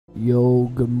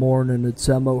Yo, good morning, it's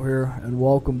Samo here, and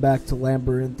welcome back to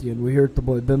Labyrinthine. We're here at the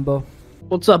boy Bimbo.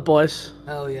 What's up, boys?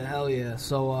 Hell yeah.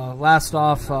 So, last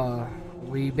off,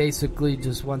 we basically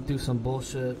just went through some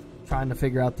bullshit, trying to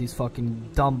figure out these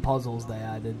fucking dumb puzzles they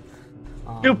added.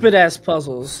 Stupid ass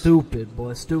puzzles. Stupid,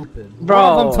 boy, stupid.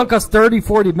 Bro. One of them took us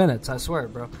 30-40 minutes, I swear,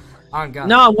 bro. On God.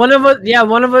 No, one of it,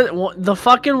 the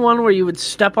fucking one where you would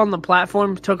step on the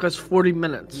platform took us 40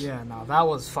 minutes. Yeah, no, that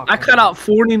was fucking... I cut out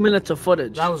 40 minutes of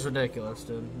footage. That was ridiculous,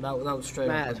 dude. That was straight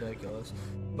up ridiculous.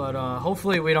 But,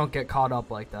 hopefully we don't get caught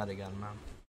up like that again, man.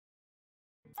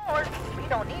 We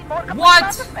don't need more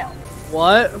What?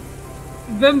 What?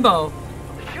 Bimbo.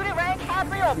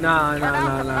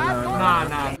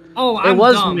 Nah. Oh, It I'm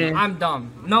was dumb. me. I'm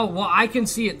dumb. No, well, I can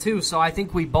see it too, so I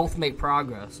think we both make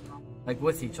progress. Like,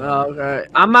 with each other. Okay.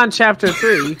 I'm on chapter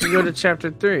 3. You can go to chapter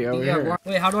 3 over here.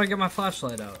 Wait, how do I get my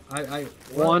flashlight out?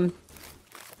 One.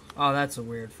 Oh, that's a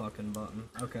weird fucking button.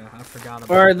 Okay, I forgot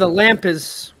about Or the lamp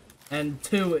is... And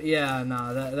 2, yeah,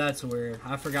 nah, that's weird.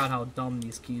 I forgot how dumb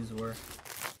these keys were.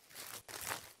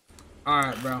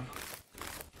 Alright, bro.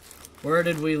 Where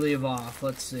did we leave off?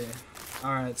 Let's see.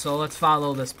 Alright, so let's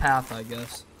follow this path, I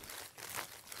guess.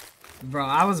 Bro,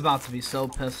 I was about to be so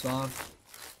pissed off.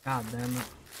 God damn it.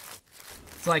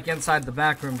 It's like inside the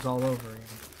back rooms all over again.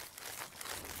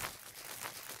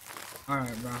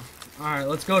 Alright, bro. Alright,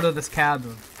 let's go to this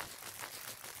cabin.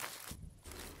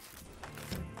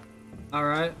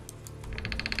 Alright.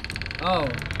 Oh.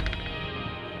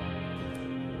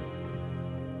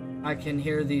 I can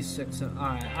hear these 6...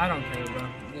 Alright, I don't care, bro.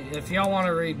 If y'all want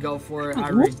to read, go for it. I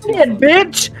read too. Read it,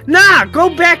 bitch! Nah, go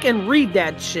back and read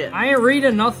that shit. I ain't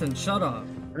reading nothing. Shut up.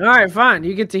 Alright, fine.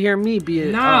 You get to hear me be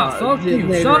a... Nah, fuck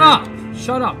you. Shut up.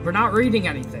 Shut up. We're not reading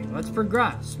anything. Let's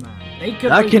progress, man. They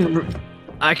could I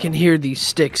can hear these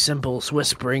stick symbols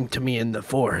whispering to me in the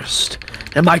forest.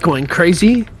 Am I going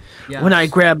crazy? Yes. When I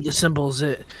grabbed the symbols,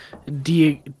 it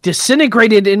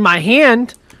disintegrated in my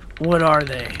hand. What are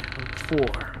they for?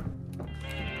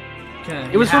 Okay.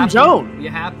 It was from Joan. You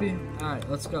happy? Alright,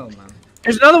 let's go, man.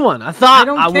 There's another one. I thought I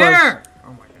don't care.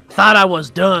 Oh my God. Thought I was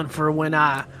done for when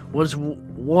I was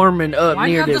warming up Why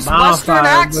near you the have this Western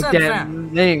bonfire with accent, that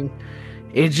fam? thing.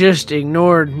 It just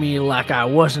ignored me like I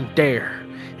wasn't there.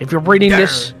 If you're reading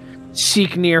this,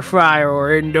 seek near fire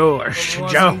or indoors.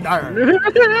 Joe.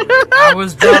 I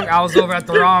was drunk. I was over at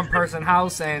the wrong person's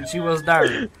house, and she was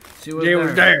there. She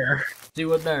was there. She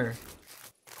was there.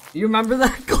 You remember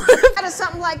that clip? How did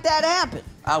something like that happen?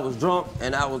 I was drunk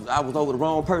and I was over the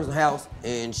wrong person's house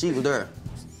and she was there.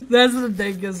 That's the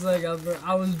biggest thing ever.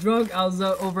 I was drunk. I was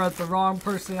over at the wrong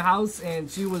person's house, and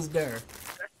she was there.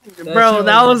 Bro,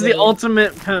 that was the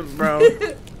ultimate pimp, bro.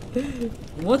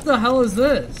 What the hell is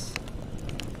this?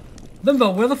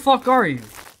 Bimbo, where the fuck are you?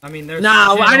 I mean, there's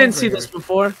Nah, shit I didn't over see here. this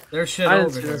before. There's shit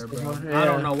over here, bro. I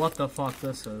don't know what the fuck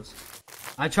this is.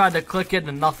 I tried to click it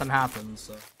and nothing happened,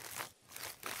 so.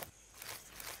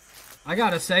 I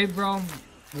gotta say, bro,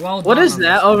 well done. What is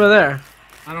that over there?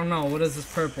 I don't know. What is this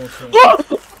purple shit?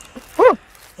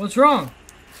 What's wrong?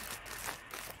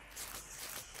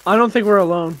 I don't think we're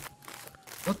alone.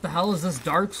 What the hell is this,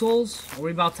 Dark Souls? Are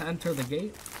we about to enter the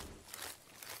gate?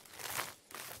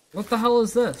 What the hell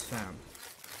is this, fam?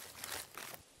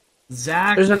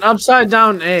 Zach? There's an upside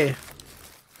down A.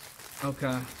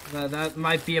 Okay, that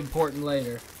might be important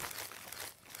later.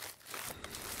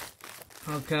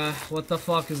 Okay, what the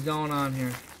fuck is going on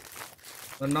here?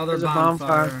 Another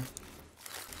bonfire.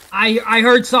 I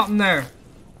heard something there.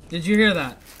 Did you hear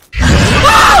that?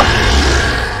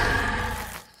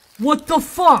 What the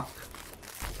fuck?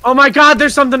 Oh my God,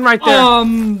 there's something right there.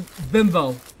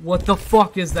 Bimbo, what the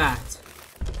fuck is that?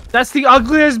 That's the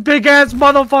ugliest big ass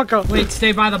motherfucker. Wait,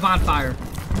 stay by the bonfire.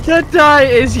 That guy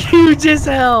is huge as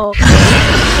hell.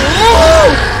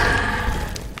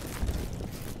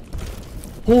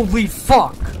 Holy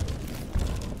fuck.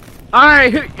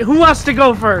 Alright, who wants to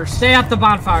go first? Stay at the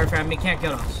bonfire, fam. He can't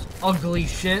get us. Ugly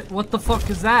shit. What the fuck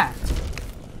is that?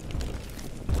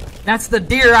 That's the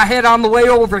deer I hit on the way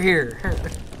over here.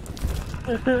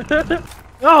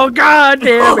 Oh God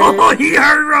damn it. Oh, he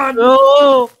heard run.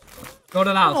 Oh. Go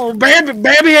to the house. Oh,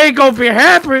 baby ain't gonna be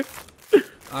happy.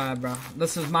 Alright, bro.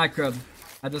 This is my crib.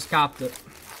 I just copped it.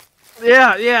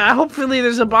 Yeah. Hopefully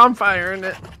there's a bonfire in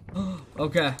it.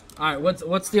 Okay. Alright,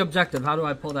 what's the objective? How do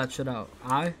I pull that shit out?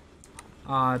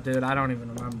 Dude, I don't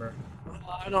even remember.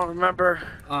 I don't remember.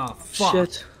 Oh, fuck.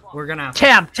 Shit. We're gonna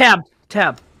have to...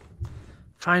 Tab.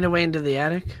 Find a way into the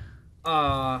attic.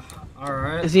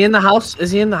 Alright. Is he in the house?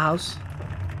 He's in the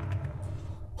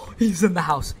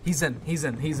house. He's in.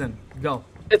 Go.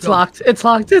 It's locked. It's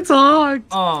locked. It's locked.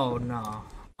 Oh, no.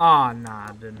 Oh, nah,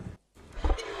 dude.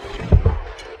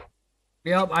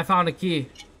 Yep, I found a key.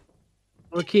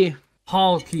 What key?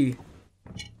 Hall key.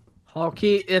 Hall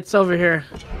key? It's over here.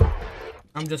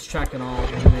 I'm just checking all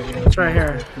of them. Maybe It's right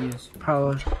here. Keys.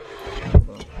 Probably.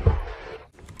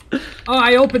 Oh,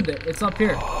 I opened it. It's up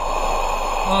here.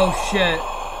 Oh, shit.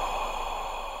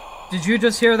 Did you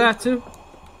just hear that, too?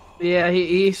 Yeah,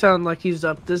 he sounded like he's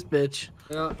up this bitch.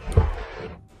 Yeah.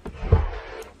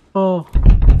 Oh.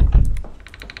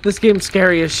 This game's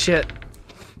scary as shit.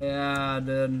 Yeah,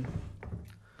 dude.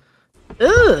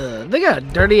 Ugh, they got a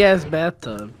dirty-ass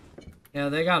bathtub. Yeah,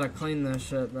 they gotta clean this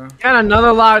shit, bro. Got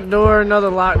another locked door, another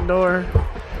locked door.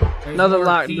 There's Another more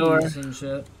locked keys door. And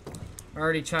shit. I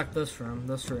already checked this room.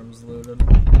 This room's looted.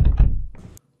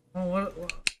 Oh,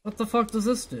 what the fuck does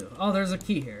this do? Oh, there's a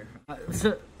key here. It's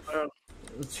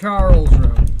Charles'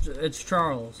 room. It's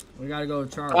Charles. We gotta go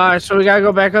to Charles. Alright, so we gotta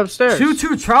go back upstairs.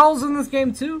 Two Charles in this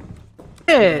game too?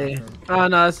 Hey. Oh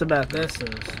no, that's the bathroom. This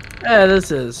is. Yeah,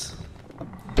 this is.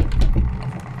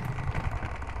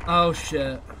 Oh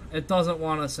shit. It doesn't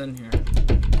want us in here.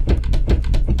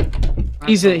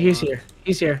 He's here.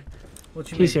 He's here.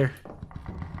 What you He's mean? here.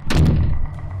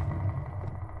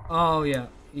 Oh yeah,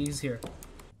 he's here.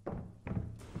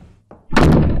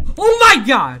 Oh my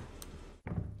god!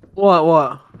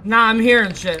 What? Nah, I'm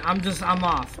hearing shit. I'm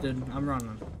off, dude. I'm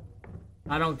running.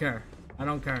 I don't care. I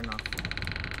don't care enough.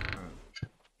 Right.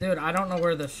 Dude, I don't know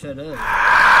where this shit is.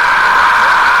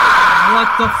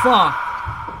 What the fuck?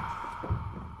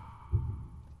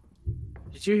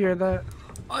 Did you hear that?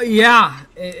 Yeah.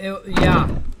 Yeah,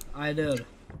 I did.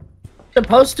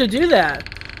 Supposed to do that,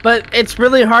 but it's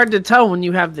really hard to tell when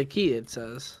you have the key. It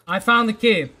says. I found the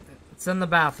key. It's in the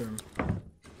bathroom.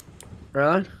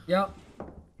 Really? Yep.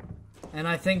 And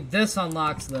I think this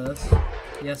unlocks this.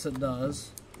 Yes, it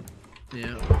does.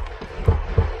 Yeah.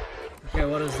 Okay,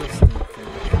 what does this do?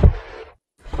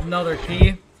 Another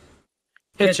key.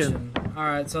 Kitchen.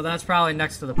 Alright, so that's probably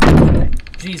next to the pantry.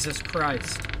 Jesus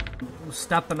Christ. I'm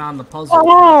stepping on the puzzle.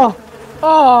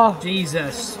 Oh!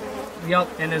 Jesus. Yup,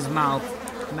 in his mouth.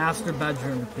 Master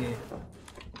bedroom key.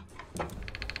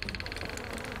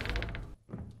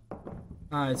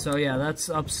 Alright, so yeah, that's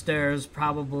upstairs.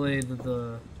 Probably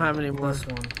the How many more? this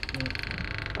one. Yeah.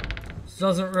 This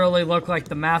doesn't really look like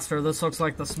the master. This looks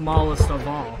like the smallest of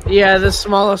all. Yeah, the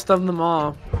smallest of them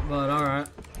all. But alright.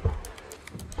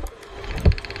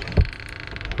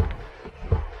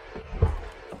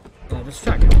 Yeah, just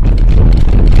check it.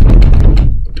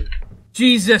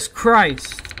 Jesus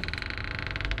Christ.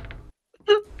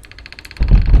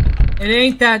 It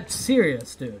ain't that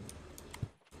serious, dude.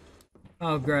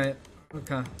 Oh, great.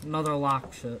 Okay, another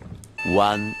lock shit.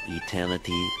 One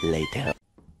eternity later.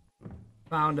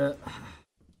 Found it.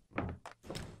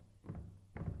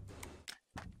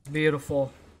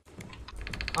 Beautiful.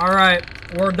 Alright,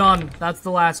 we're done. That's the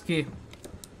last key.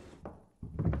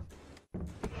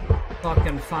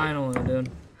 Fucking finally, dude.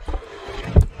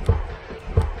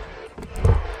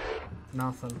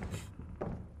 Nothing.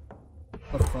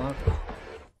 The fuck?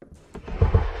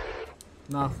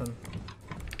 Nothing.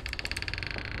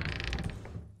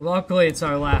 Luckily, it's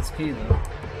our last key, though.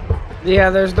 Yeah,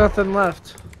 there's nothing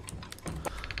left.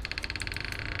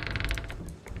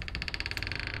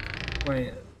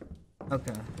 Wait.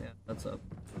 Okay, yeah, that's up.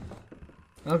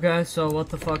 Okay, so what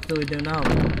the fuck do we do now?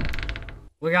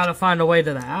 We gotta find a way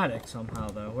to the attic somehow,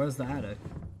 though. Where's the attic?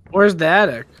 Where's the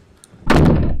attic?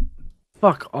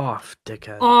 Fuck off,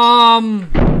 dickhead.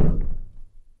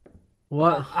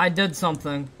 What? I did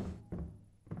something.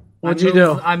 What'd you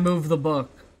do? I moved the book.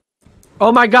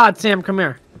 Oh my god, Sam, come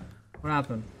here. What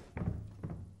happened?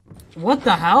 What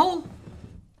the hell?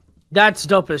 That's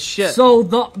dope as shit. So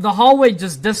the hallway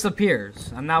just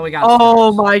disappears, and now we got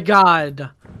Oh stairs. my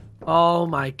god. Oh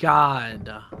my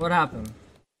god. What happened?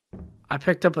 I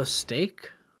picked up a steak?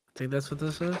 I think that's what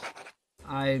this is.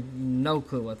 I have no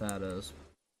clue what that is.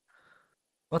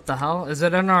 What the hell? Is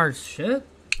it in our shit?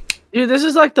 Dude, this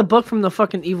is like the book from the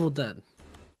fucking Evil Dead.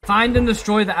 Find and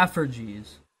destroy the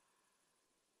effigies.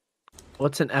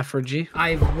 What's an effigy?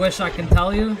 I wish I can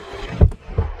tell you.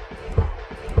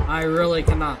 I really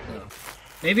cannot, though.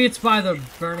 Maybe it's by the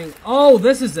burning... Oh,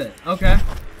 this is it. Okay.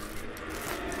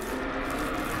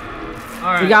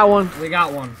 Alright. We got one. We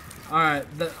got one. Alright.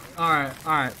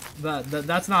 Alright.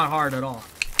 That's not hard at all.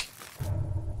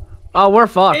 Oh, we're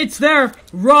fucked. It's there!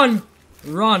 Run!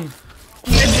 Run.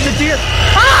 It's the deer.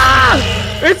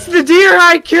 Ah! It's the deer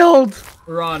I killed.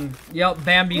 Run. Yep,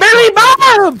 Bambi. Baby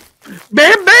Bob!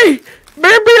 Bambi!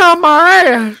 Bambi on my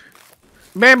ass!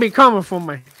 Bambi coming for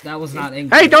me. That was not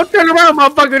English. Hey, don't turn around,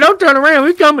 motherfucker. Don't turn around.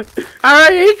 He coming.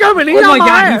 Alright, he coming. He Oh on my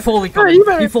god, ass. he fully Hey, coming. you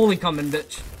better- He fully coming,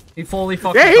 bitch. He fully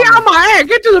fucking Yeah, he coming. on my ass.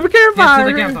 Get to the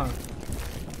campfire. Get to the campfire.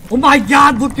 Oh my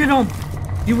god, look at him!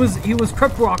 He was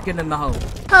crip walking in the hole.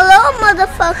 Hello,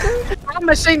 motherfucker. I'm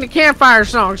gonna sing the campfire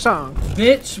song.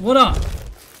 Bitch, what up?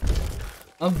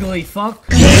 Ugly fuck.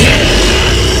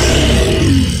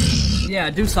 Yeah,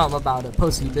 do something about it,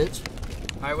 pussy bitch.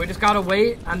 Alright, we just gotta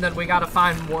wait, and then we gotta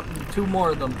find 2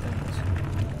 more of them things.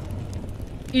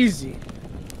 Easy.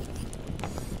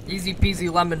 Easy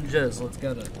peasy lemon jizz, let's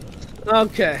get it.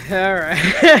 Okay,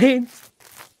 alright.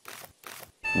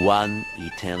 One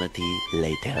eternity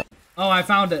later. Oh, I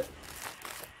found it.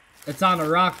 It's on a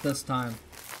rock this time.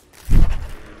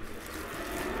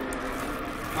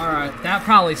 Alright, that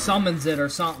probably summons it or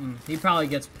something. He probably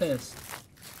gets pissed.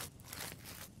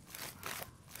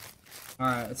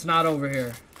 Alright, it's not over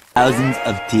here. Thousands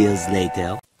of tears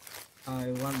later.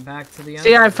 I went back to the end.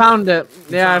 See, I found it.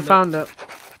 Yeah, I found it.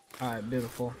 Alright,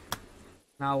 beautiful.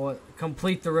 Now what?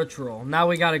 Complete the ritual. Now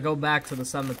we gotta go back to the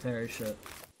cemetery shit.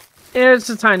 Yeah, it's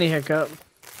a tiny hiccup.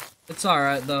 It's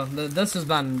alright though. This has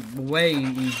been way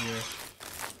easier.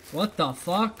 What the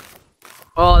fuck?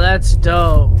 Oh, that's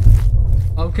dope.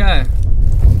 Okay.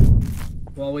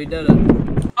 Well, we did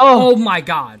it. Oh my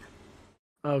god.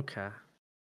 Okay.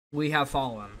 We have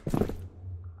fallen.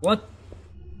 What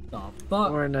the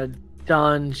fuck? We're in a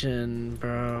dungeon,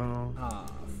 bro. Ah,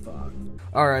 fuck.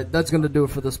 Alright, that's gonna do it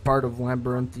for this part of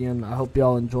Labyrinthine. I hope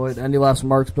y'all enjoyed. Any last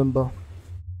remarks, Bimbo?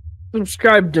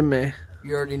 Subscribe to me.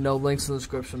 You already know, links in the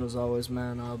description as always,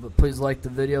 man. But please like the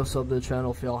video, sub to the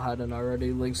channel if y'all hadn't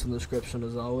already. Links in the description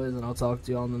as always, and I'll talk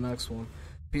to y'all on the next one.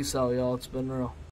 Peace out, y'all. It's been real.